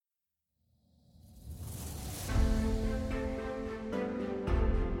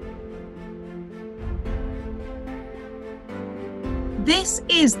This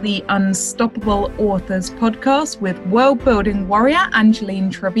is the Unstoppable Authors podcast with world-building warrior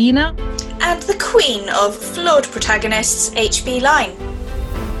Angeline Trevena and the queen of flawed protagonists, HB Line.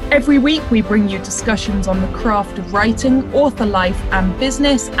 Every week we bring you discussions on the craft of writing, author life and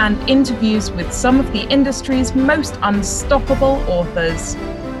business, and interviews with some of the industry's most unstoppable authors.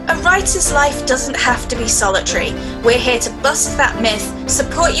 A writer's life doesn't have to be solitary. We're here to bust that myth,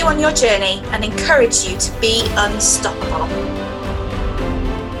 support you on your journey, and encourage you to be unstoppable.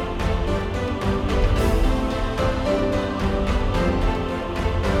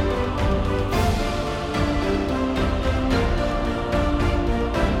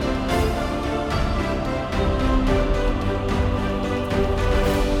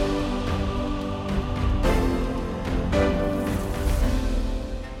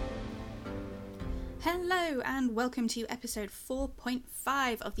 Hello and welcome to episode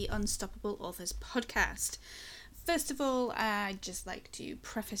 4.5 of the Unstoppable Authors podcast. First of all, I'd just like to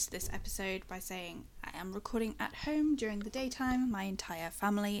preface this episode by saying I am recording at home during the daytime. My entire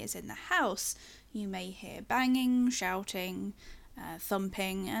family is in the house. You may hear banging, shouting,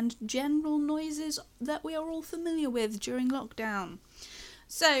 thumping and general noises that we are all familiar with during lockdown.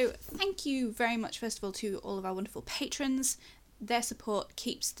 So thank you very much first of all to all of our wonderful patrons. Their support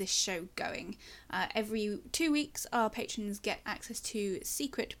keeps this show going. Every 2 weeks, our patrons get access to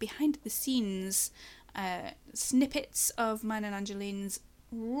secret behind-the-scenes snippets of mine and Angeline's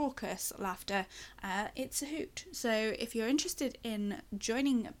raucous laughter. It's a hoot. So if you're interested in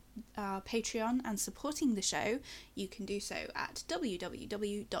joining our Patreon and supporting the show, you can do so at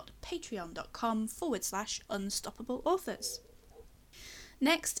www.patreon.com/unstoppableauthors.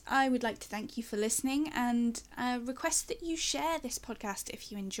 Next, I would like to thank you for listening and request that you share this podcast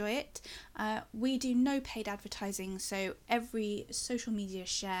if you enjoy it. We do no paid advertising, so every social media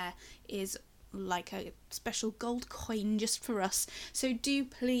share is like a special gold coin just for us. So do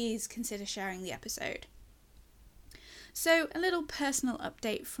please consider sharing the episode. So a little personal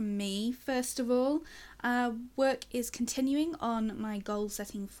update from me. First of all, work is continuing on my goal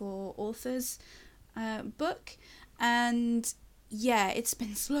setting for authors book, and yeah, it's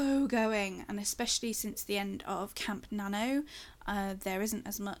been slow going, and especially since the end of Camp Nano, there isn't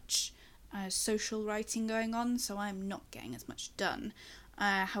as much social writing going on, so I'm not getting as much done.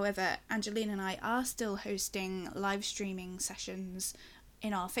 However, Angeline and I are still hosting live streaming sessions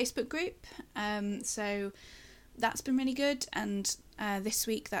in our Facebook group, so that's been really good, and this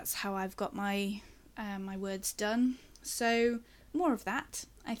week that's how I've got my words done. So more of that,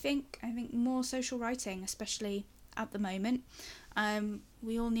 I think more social writing, especially at the moment.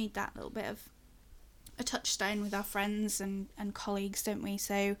 We all need that little bit of a touchstone with our friends and colleagues, don't we?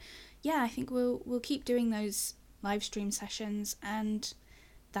 So yeah, I think we'll keep doing those live stream sessions, and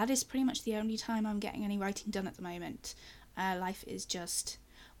that is pretty much the only time I'm getting any writing done at the moment. Life is just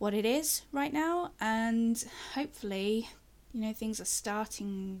what it is right now, and hopefully, things are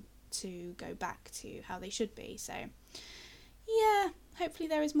starting to go back to how they should be. So yeah, hopefully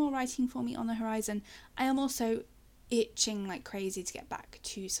there is more writing for me on the horizon. I am also itching like crazy to get back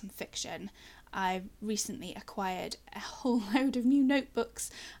to some fiction. I've recently acquired a whole load of new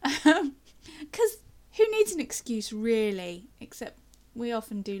notebooks, because who needs an excuse really, except we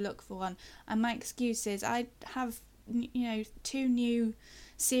often do look for one, and my excuse is I have 2 new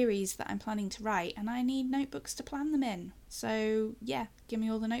series that I'm planning to write, and I need notebooks to plan them in. So yeah, give me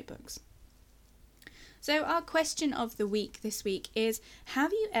all the notebooks. So our question of the week this week is,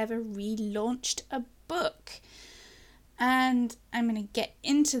 have you ever relaunched a book? And I'm going to get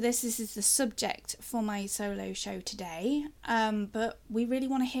into this. This is the subject for my solo show today. But we really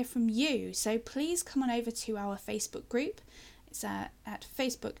want to hear from you. So please come on over to our Facebook group. It's at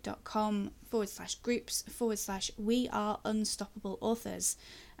facebook.com/groups/We Are Unstoppable Authors.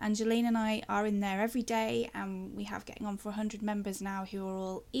 Angeline and I are in there every day, and we have getting on for 100 members now who are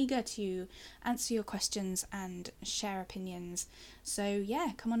all eager to answer your questions and share opinions. So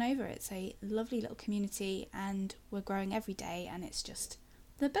yeah, come on over. It's a lovely little community, and we're growing every day, and it's just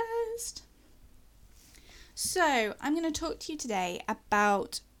the best. So I'm going to talk to you today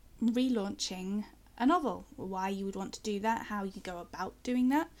about relaunching a novel, why you would want to do that, how you go about doing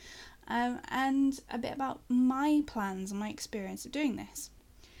that, and a bit about my plans and my experience of doing this.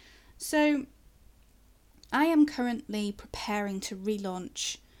 So I am currently preparing to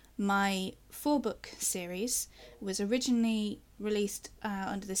relaunch my 4-book series. It was originally released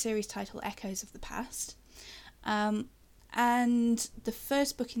under the series title Echoes of the Past, and the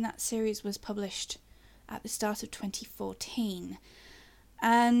first book in that series was published at the start of 2014,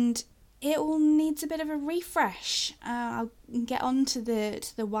 and it all needs a bit of a refresh. I'll get on to the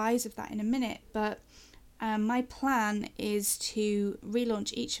whys of that in a minute, but My plan is to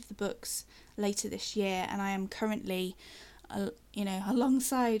relaunch each of the books later this year, and I am currently,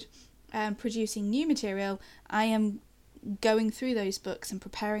 alongside producing new material, I am going through those books and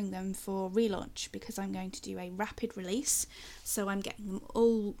preparing them for relaunch, because I'm going to do a rapid release. So I'm getting them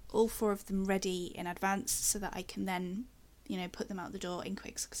all 4 of them ready in advance so that I can then, put them out the door in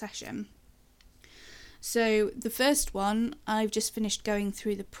quick succession. So the first one, I've just finished going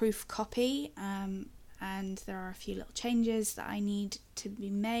through the proof copy, and there are a few little changes that I need to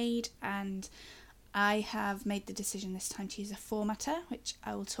be made, and I have made the decision this time to use a formatter, which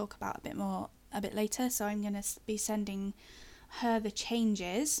I will talk about a bit later. So I'm going to be sending her the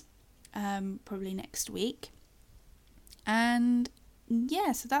changes probably next week. And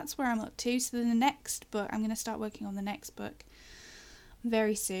yeah, so that's where I'm up to. So the next book, I'm going to start working on the next book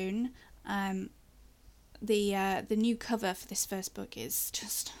very soon. The new cover for this first book is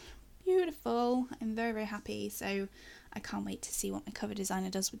just beautiful. I'm very, very happy. So I can't wait to see what my cover designer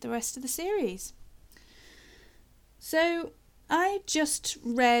does with the rest of the series. So I just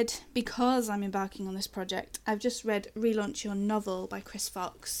read, because I'm embarking on this project, I've just read Relaunch Your Novel by Chris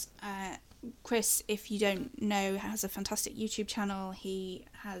Fox. Chris, if you don't know, has a fantastic YouTube channel. He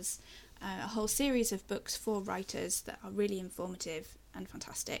has a whole series of books for writers that are really informative and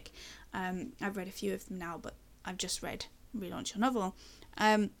fantastic. I've read a few of them now, but I've just read Relaunch Your Novel.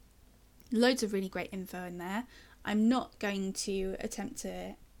 Loads of really great info in there. I'm not going to attempt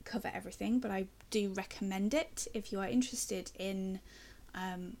to cover everything, but I do recommend it if you are interested in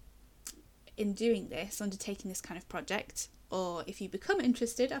doing this, undertaking this kind of project, or if you become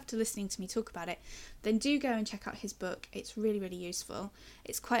interested after listening to me talk about it, then do go and check out his book. It's really, really useful.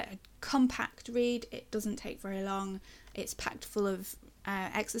 It's quite a compact read. It doesn't take very long. It's packed full of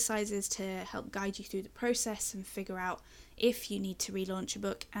exercises to help guide you through the process and figure out if you need to relaunch a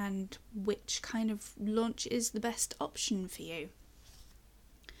book and which kind of launch is the best option for you.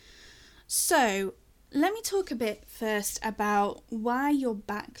 So let me talk a bit first about why your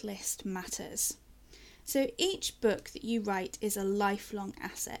backlist matters. So each book that you write is a lifelong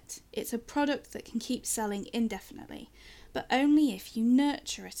asset. It's a product that can keep selling indefinitely, but only if you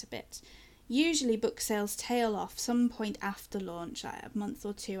nurture it a bit. Usually book sales tail off some point after launch, like a month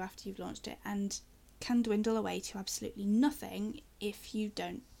or 2 after you've launched it, and can dwindle away to absolutely nothing if you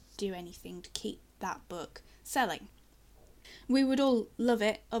don't do anything to keep that book selling. We would all love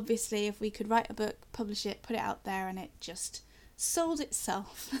it, obviously, if we could write a book, publish it, put it out there, and it just sold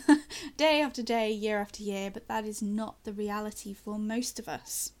itself day after day, year after year, but that is not the reality for most of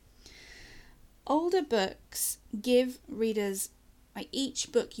us. Older books give readers, like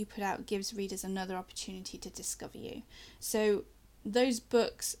each book you put out gives readers another opportunity to discover you. So those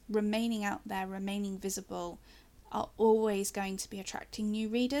books remaining out there, remaining visible, are always going to be attracting new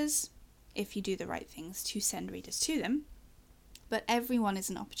readers if you do the right things to send readers to them. But everyone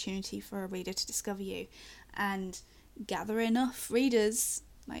is an opportunity for a reader to discover you, and gather enough readers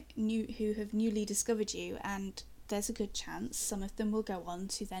who have newly discovered you, and there's a good chance some of them will go on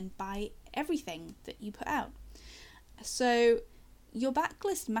to then buy everything that you put out. So your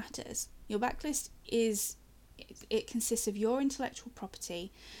backlist matters. Your backlist it consists of your intellectual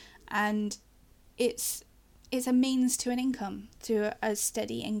property, and it's a means to an income, to a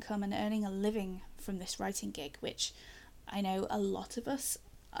steady income and earning a living from this writing gig, which I know a lot of us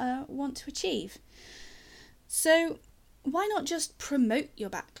want to achieve. So why not just promote your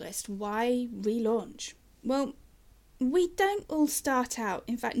backlist? Why relaunch? Well, we don't all start out,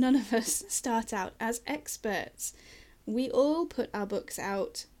 in fact none of us start out as experts. We all put our books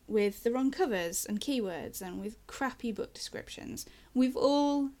out with the wrong covers and keywords and with crappy book descriptions. We've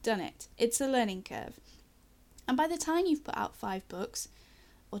all done it. It's a learning curve. And by the time you've put out 5 books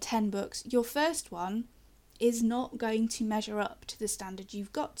or 10 books, your first one is not going to measure up to the standard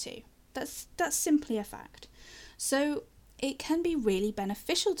you've got to. That's simply a fact. So it can be really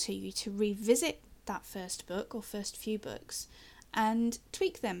beneficial to you to revisit that first book or first few books and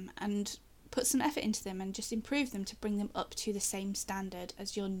tweak them and put some effort into them and just improve them to bring them up to the same standard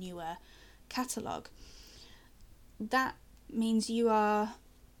as your newer catalogue. That means you are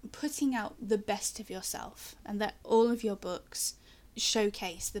putting out the best of yourself, and that all of your books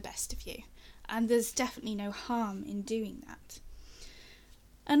showcase the best of you. And there's definitely no harm in doing that.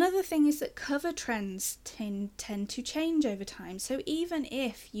 Another thing is that cover trends tend to change over time. So even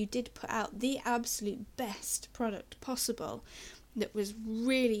if you did put out the absolute best product possible that was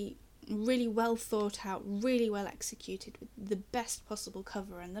really, really well thought out, really well executed, with the best possible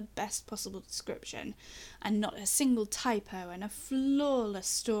cover and the best possible description, and not a single typo and a flawless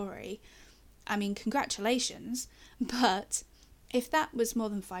story, I mean, congratulations. But if that was more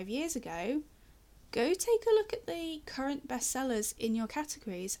than 5 years ago, go take a look at the current bestsellers in your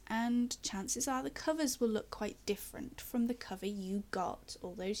categories, and chances are the covers will look quite different from the cover you got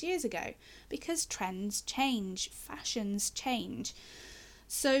all those years ago, because trends change, fashions change.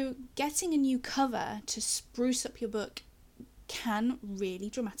 So getting a new cover to spruce up your book can really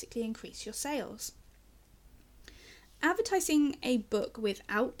dramatically increase your sales. Advertising a book with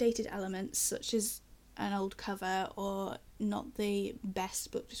outdated elements, such as an old cover or not the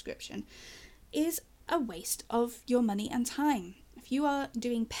best book description, is a waste of your money and time. If you are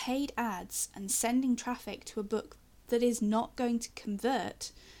doing paid ads and sending traffic to a book that is not going to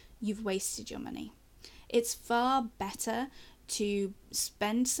convert, you've wasted your money. It's far better to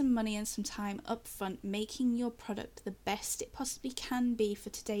spend some money and some time up front making your product the best it possibly can be for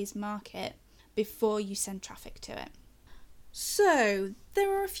today's market before you send traffic to it. So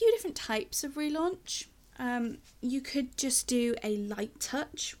there are a few different types of relaunch. You could just do a light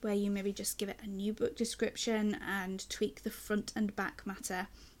touch, where you maybe just give it a new book description and tweak the front and back matter.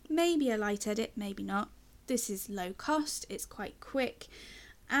 Maybe a light edit, maybe not. This is low cost, it's quite quick,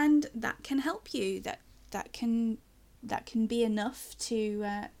 and that can help you. That can be enough to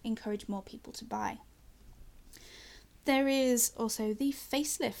encourage more people to buy. There is also the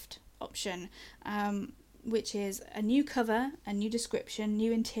facelift option, which is a new cover, a new description,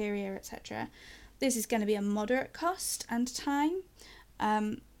 new interior, etc. This is going to be a moderate cost and time,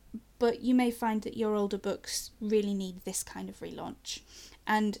 but you may find that your older books really need this kind of relaunch.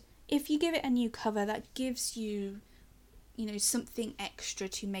 And if you give it a new cover, that gives you, something extra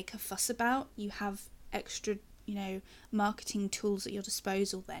to make a fuss about. You have extra, marketing tools at your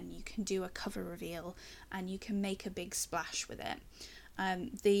disposal. Then you can do a cover reveal and you can make a big splash with it.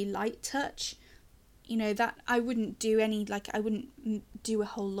 The light touch, that I wouldn't do I wouldn't do a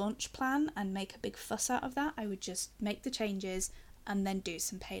whole launch plan and make a big fuss out of that. I would just make the changes and then do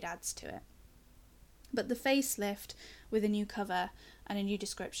some paid ads to it. But the facelift with a new cover and a new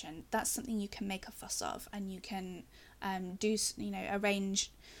description, that's something you can make a fuss of, and you can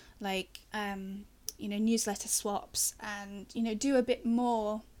arrange newsletter swaps and, do a bit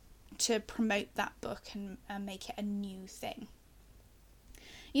more to promote that book and make it a new thing.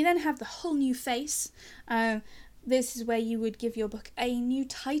 You then have the whole new face. This is where you would give your book a new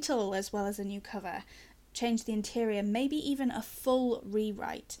title as well as a new cover, change the interior, maybe even a full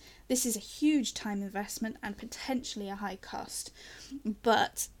rewrite. This is a huge time investment and potentially a high cost.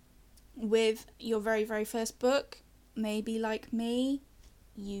 But with your very, very first book, maybe like me,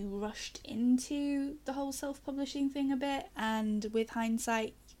 you rushed into the whole self-publishing thing a bit, and with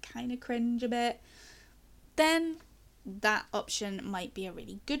hindsight, you kind of cringe a bit, then that option might be a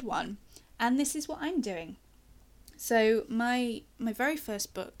really good one. And this is what I'm doing. So my very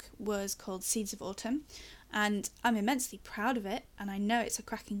first book was called Seeds of Autumn, and I'm immensely proud of it, and I know it's a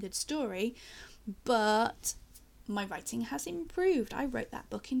cracking good story, but my writing has improved. I wrote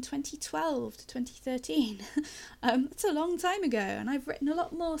that book in 2012 to 2013. It's a long time ago, and I've written a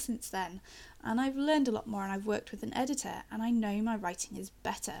lot more since then, and I've learned a lot more, and I've worked with an editor, and I know my writing is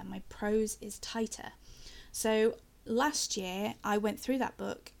better, my prose is tighter. So last year I went through that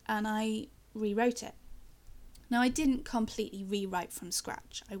book and I rewrote it. Now, I didn't completely rewrite from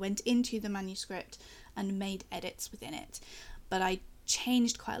scratch. I went into the manuscript and made edits within it, but I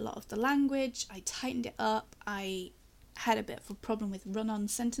changed quite a lot of the language, I tightened it up, I had a bit of a problem with run-on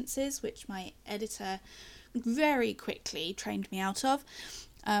sentences, which my editor very quickly trained me out of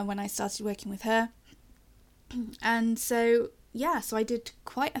when I started working with her. And so I did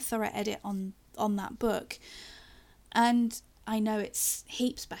quite a thorough edit on that book, and I know it's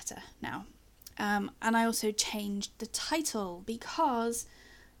heaps better now. And I also changed the title, because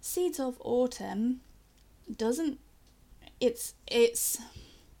Seeds of Autumn doesn't, it's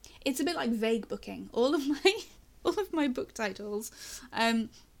a bit like vague booking. All of my book titles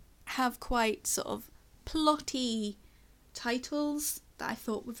have quite sort of plotty titles that I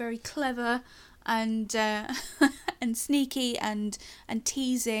thought were very clever and and sneaky and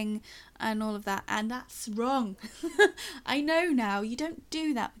teasing and all of that, and that's wrong. I know now, you don't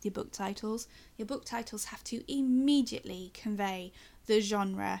do that with your book titles. Your book titles have to immediately convey the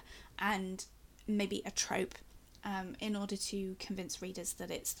genre and maybe a trope in order to convince readers that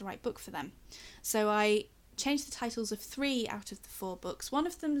it's the right book for them. So I changed the titles of 3 out of the 4 books. One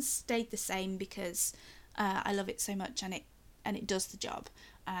of them stayed the same because I love it so much and it does the job,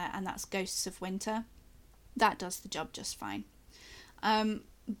 and that's Ghosts of Winter. That does the job just fine.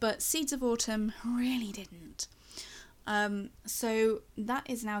 But Seeds of Autumn really didn't. So that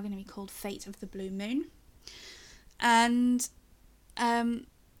is now going to be called Fate of the Blue Moon. And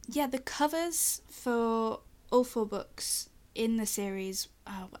the covers for all 4 books in the series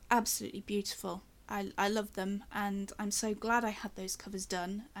were absolutely beautiful. I love them, and I'm so glad I had those covers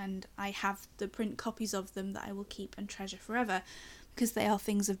done, and I have the print copies of them that I will keep and treasure forever, because they are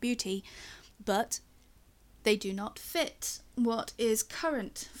things of beauty, but they do not fit what is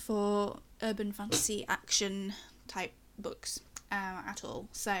current for urban fantasy action type books at all.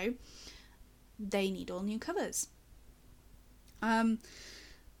 So they need all new covers.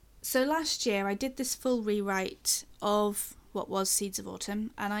 So last year I did this full rewrite of what was Seeds of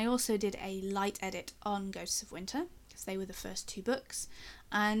Autumn, and I also did a light edit on Ghosts of Winter, because they were the first 2 books,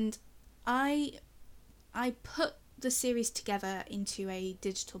 and I put the series together into a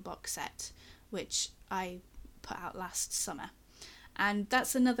digital box set, which I put out last summer. And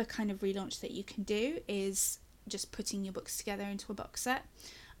that's another kind of relaunch that you can do, is just putting your books together into a box set,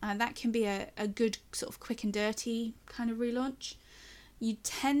 and that can be a good sort of quick and dirty kind of relaunch. You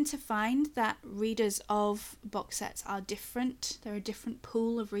tend to find that readers of box sets are different. They're a different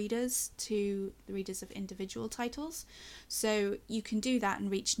pool of readers to the readers of individual titles, so you can do that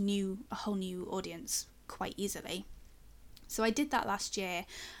and reach a whole new audience quite easily. So I did that last year,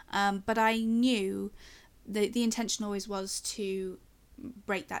 but I knew the intention always was to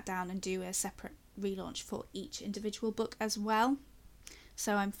break that down and do a separate relaunch for each individual book as well.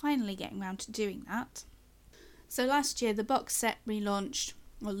 So I'm finally getting around to doing that. So last year the box set launched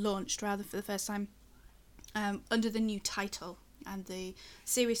for the first time under the new title, and the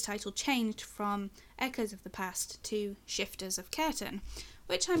series title changed from Echoes of the Past to Shifters of Caerton,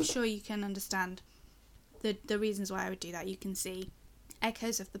 which I'm sure you can understand the reasons why I would do that. You can see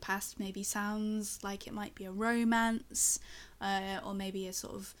Echoes of the Past maybe sounds like it might be a romance, or maybe a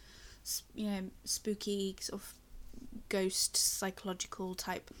sort of, spooky sort of ghost psychological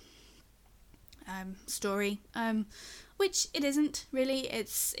type story, which it isn't really.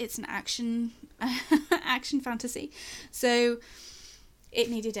 It's an action fantasy, so it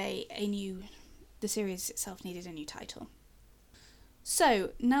needed the series itself needed a new title.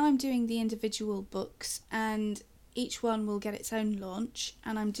 So now I'm doing the individual books, and each one will get its own launch,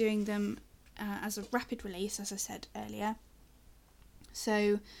 and I'm doing them as a rapid release, as I said earlier.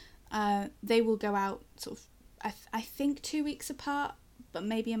 So they will go out sort of, I think 2 weeks apart, but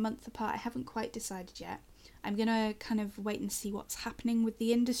maybe a month apart. I haven't quite decided yet. I'm going to kind of wait and see what's happening with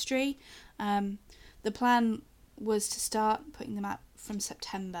the industry. The plan was to start putting them out from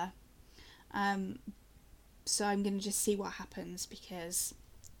September. So I'm going to just see what happens, because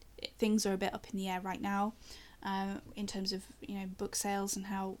things are a bit up in the air right now in terms of book sales and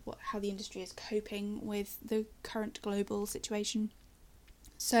how the industry is coping with the current global situation.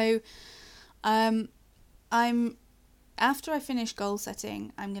 So after I finish goal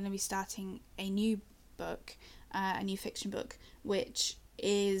setting, I'm going to be starting a new book, a new fiction book, which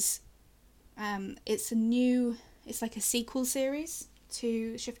is it's like a sequel series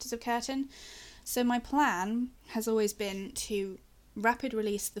to Shifters of Caerton. So my plan has always been to rapid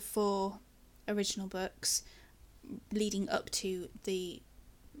release the 4 original books leading up to the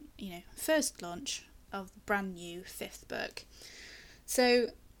first launch of the brand new 5th book. So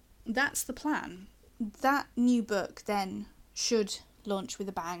that's the plan. That new book then should launch with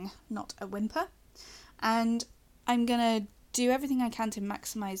a bang, not a whimper, and I'm going to do everything I can to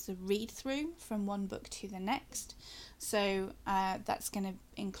maximise the read-through from one book to the next. So that's going to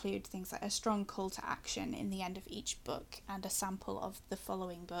include things like a strong call to action in the end of each book and a sample of the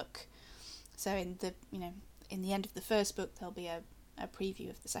following book. So in the end of the first book there'll be a preview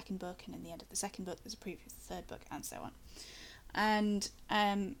of the second book, and in the end of the second book there's a preview of the third book, and so on. And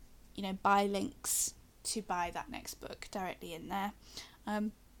buy links to buy that next book directly in there.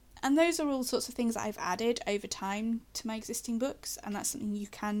 And those are all sorts of things that I've added over time to my existing books, and that's something you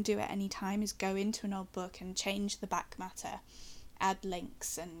can do at any time, is go into an old book and change the back matter, add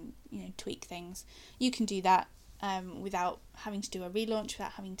links and tweak things. You can do that without having to do a relaunch,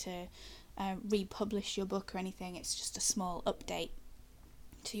 without having to republish your book or anything. It's just a small update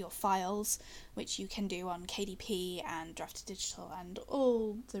to your files, which you can do on KDP and Drafted Digital and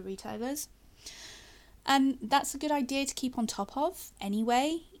all the retailers. And that's a good idea to keep on top of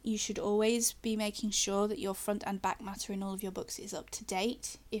anyway. You should always be making sure that your front and back matter in all of your books is up to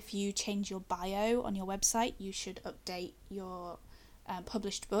date. If you change your bio on your website, you should update your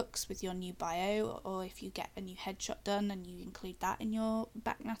published books with your new bio, or if you get a new headshot done and you include that in your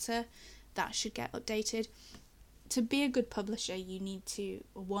back matter, that should get updated. To be a good publisher,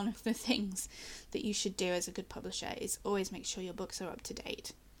 one of the things that you should do as a good publisher is always make sure your books are up to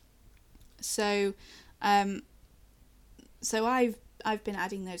date. So I've been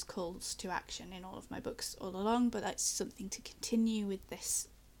adding those calls to action in all of my books all along, but that's something to continue with this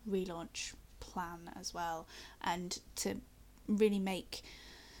relaunch plan as well, and to really make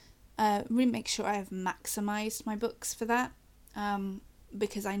really make sure I have maximised my books for that,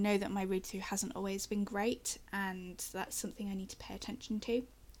 because I know that my read-through hasn't always been great, and that's something I need to pay attention to.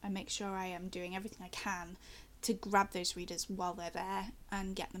 I make sure I am doing everything I can to grab those readers while they're there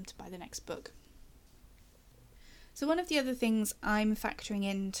and get them to buy the next book. So one of the other things I'm factoring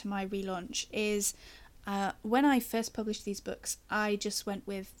into my relaunch is when I first published these books, I just went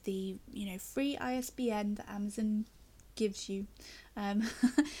with the free ISBN that Amazon gives you,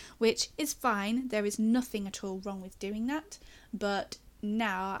 which is fine. There is nothing at all wrong with doing that, but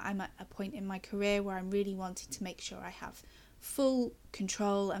now I'm at a point in my career where I'm really wanting to make sure I have full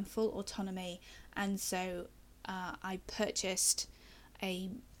control and full autonomy, and so I purchased a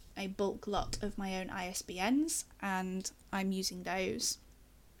bulk lot of my own ISBNs, and I'm using those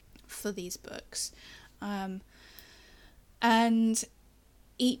for these books. And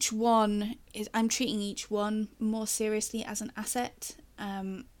each one I'm treating each one more seriously as an asset,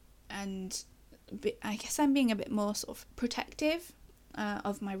 and I guess I'm being a bit more sort of protective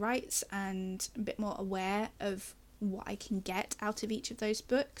of my rights and a bit more aware of what I can get out of each of those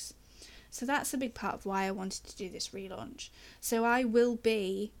books. So that's a big part of why I wanted to do this relaunch. So I will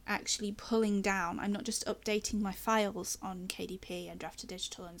be actually pulling down, I'm not just updating my files on KDP and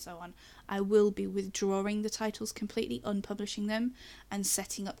Draft2Digital and so on, I will be withdrawing the titles completely, unpublishing them, and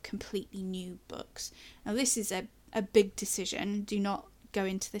setting up completely new books. Now this is a big decision, do not go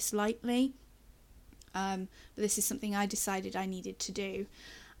into this lightly, but this is something I decided I needed to do.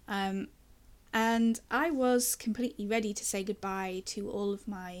 And I was completely ready to say goodbye to all of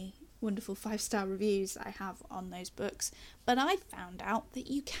my wonderful 5-star reviews that I have on those books, but I found out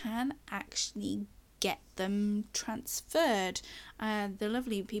that you can actually get them transferred. The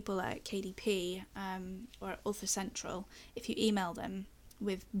lovely people at KDP or at Author Central, if you email them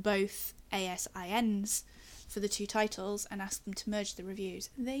with both ASINs for the 2 titles and ask them to merge the reviews,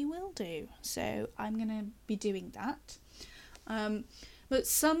 they will do. So I'm going to be doing that. But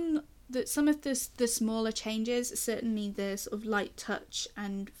some of the smaller changes, certainly the sort of light touch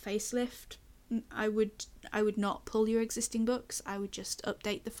and facelift, I would not pull your existing books. I would just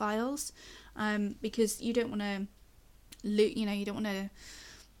update the files, because you don't want to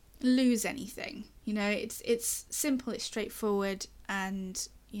lose anything. It's simple, it's straightforward, and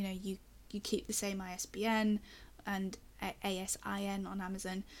you keep the same ISBN and ASIN on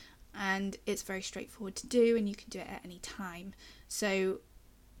Amazon, and it's very straightforward to do, and you can do it at any time. So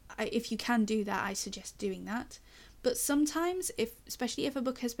if you can do that, I suggest doing that. But sometimes, especially if a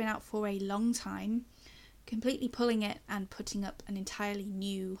book has been out for a long time, completely pulling it and putting up an entirely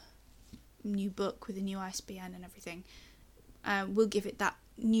new book with a new ISBN and everything will give it that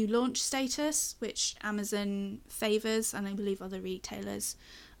new launch status, which Amazon favours, and I believe other retailers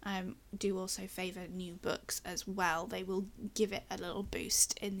do also favour new books as well. They will give it a little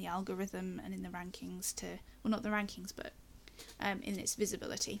boost in the algorithm and in the rankings not the rankings, but in its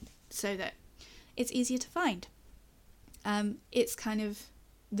visibility, so that it's easier to find. It's kind of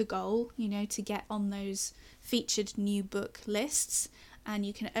the goal, to get on those featured new book lists, and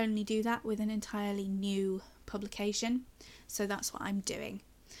you can only do that with an entirely new publication. So that's what I'm doing.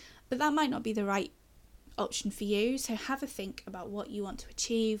 But that might not be the right option for you, so have a think about what you want to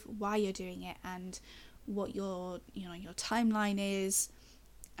achieve, why you're doing it, and what your timeline is,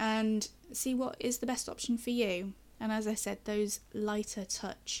 and see what is the best option for you. And as I said, those lighter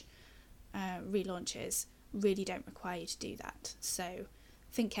touch relaunches really don't require you to do that. So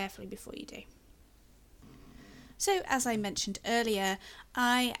think carefully before you do. So as I mentioned earlier,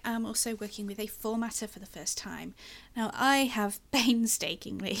 I am also working with a formatter for the first time. Now I have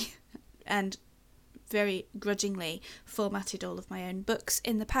painstakingly and very grudgingly formatted all of my own books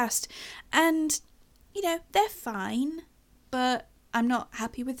in the past, and they're fine, but I'm not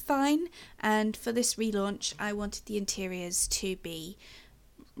happy with fine, and for this relaunch I wanted the interiors to be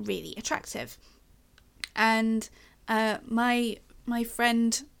really attractive. And my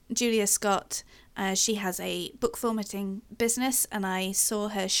friend Julia Scott, she has a book formatting business, and I saw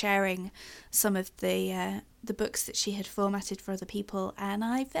her sharing some of the books that she had formatted for other people, and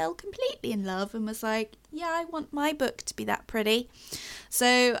I fell completely in love and was like, yeah, I want my book to be that pretty.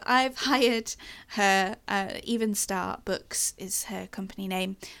 So I've hired her, Even Star Books is her company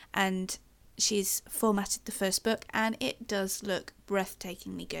name, and she's formatted the first book, and it does look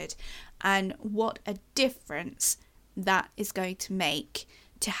breathtakingly good. And what a difference that is going to make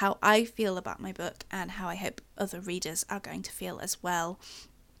to how I feel about my book, and how I hope other readers are going to feel as well.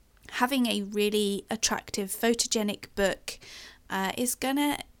 Having a really attractive, photogenic book is going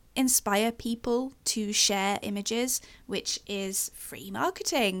to inspire people to share images, which is free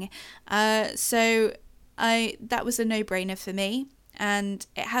marketing. So that was a no-brainer for me. and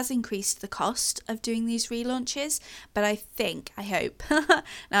it has increased the cost of doing these relaunches, but I hope,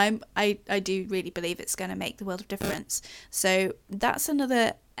 now I do really believe it's going to make the world of difference. So that's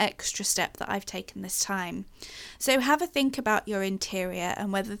another extra step that I've taken this time. So have a think about your interior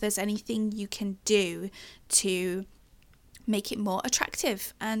and whether there's anything you can do to make it more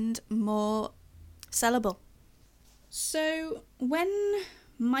attractive and more sellable. So when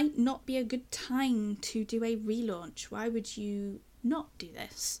might not be a good time to do a relaunch? Why would you not do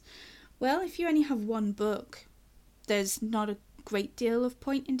this? Well, if you only have one book, there's not a great deal of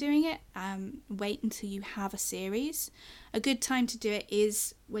point in doing it. Wait until you have a series. A good time to do it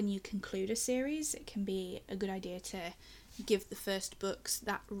is when you conclude a series. It can be a good idea to give the first books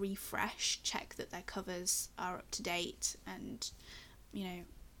that refresh, check that their covers are up to date, and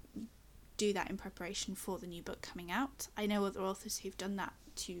do that in preparation for the new book coming out. I know other authors who've done that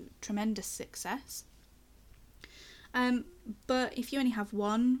to tremendous success. But if you only have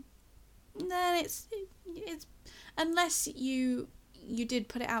one, then it's unless you did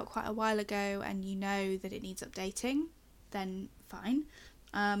put it out quite a while ago and you know that it needs updating, then fine.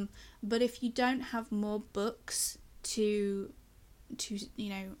 But if you don't have more books to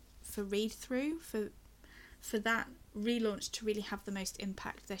for read through, for that relaunch to really have the most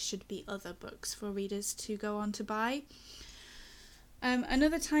impact, there should be other books for readers to go on to buy.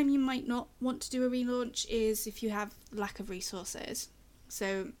 Another time you might not want to do a relaunch is if you have lack of resources.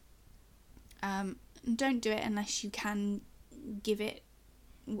 So don't do it unless you can give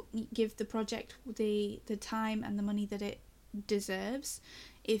the project the time and the money that it deserves.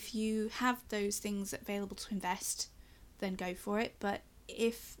 If you have those things available to invest, then go for it. But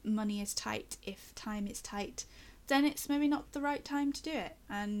if money is tight, if time is tight, then it's maybe not the right time to do it,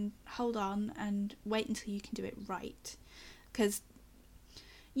 and hold on and wait until you can do it right. Because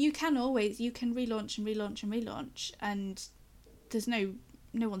you can relaunch and relaunch and relaunch, and there's no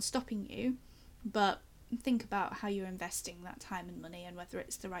one stopping you, but think about how you're investing that time and money and whether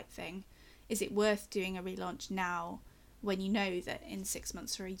it's the right thing. Is it worth doing a relaunch now when you know that in 6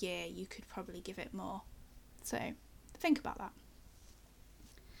 months or a year you could probably give it more? So think about that.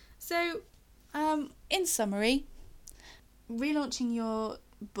 So in summary, relaunching your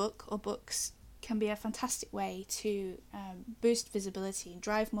book or books can be a fantastic way to boost visibility,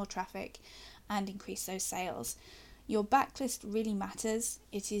 drive more traffic, and increase those sales. Your backlist really matters.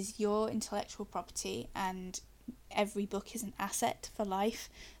 It is your intellectual property, and every book is an asset for life.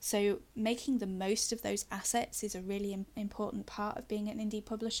 So making the most of those assets is a really important part of being an indie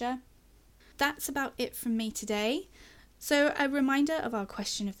publisher. That's about it from me today. So a reminder of our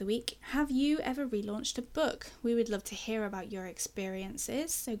question of the week: have you ever relaunched a book? We would love to hear about your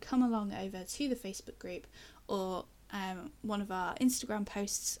experiences, so come along over to the Facebook group or one of our Instagram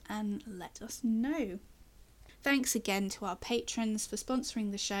posts and let us know. Thanks again to our patrons for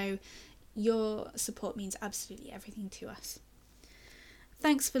sponsoring the show. Your support means absolutely everything to us.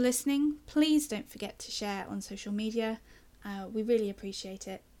 Thanks for listening. Please don't forget to share on social media. We really appreciate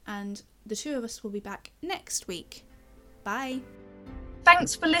it. And the two of us will be back next week. Bye.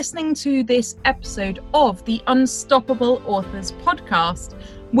 Thanks for listening to this episode of the Unstoppable Authors podcast.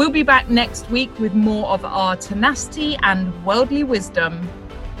 We'll be back next week with more of our tenacity and worldly wisdom.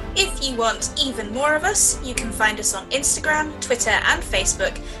 If you want even more of us, you can find us on Instagram, Twitter and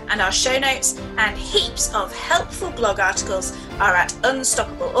Facebook, and our show notes and heaps of helpful blog articles are at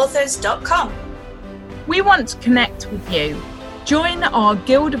unstoppableauthors.com. We want to connect with you. Join our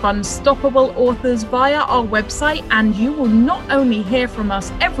Guild of Unstoppable Authors via our website, and you will not only hear from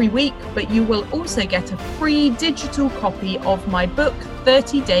us every week, but you will also get a free digital copy of my book,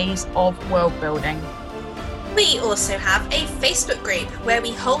 30 Days of World Building. We also have a Facebook group where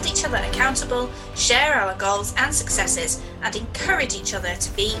we hold each other accountable, share our goals and successes, and encourage each other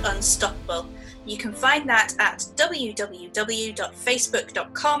to be unstoppable. You can find that at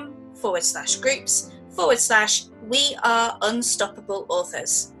www.facebook.com/groups/We Are Unstoppable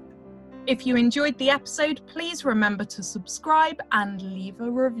Authors. If you enjoyed the episode, please remember to subscribe and leave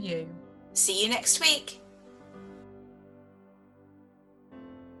a review. See you next week.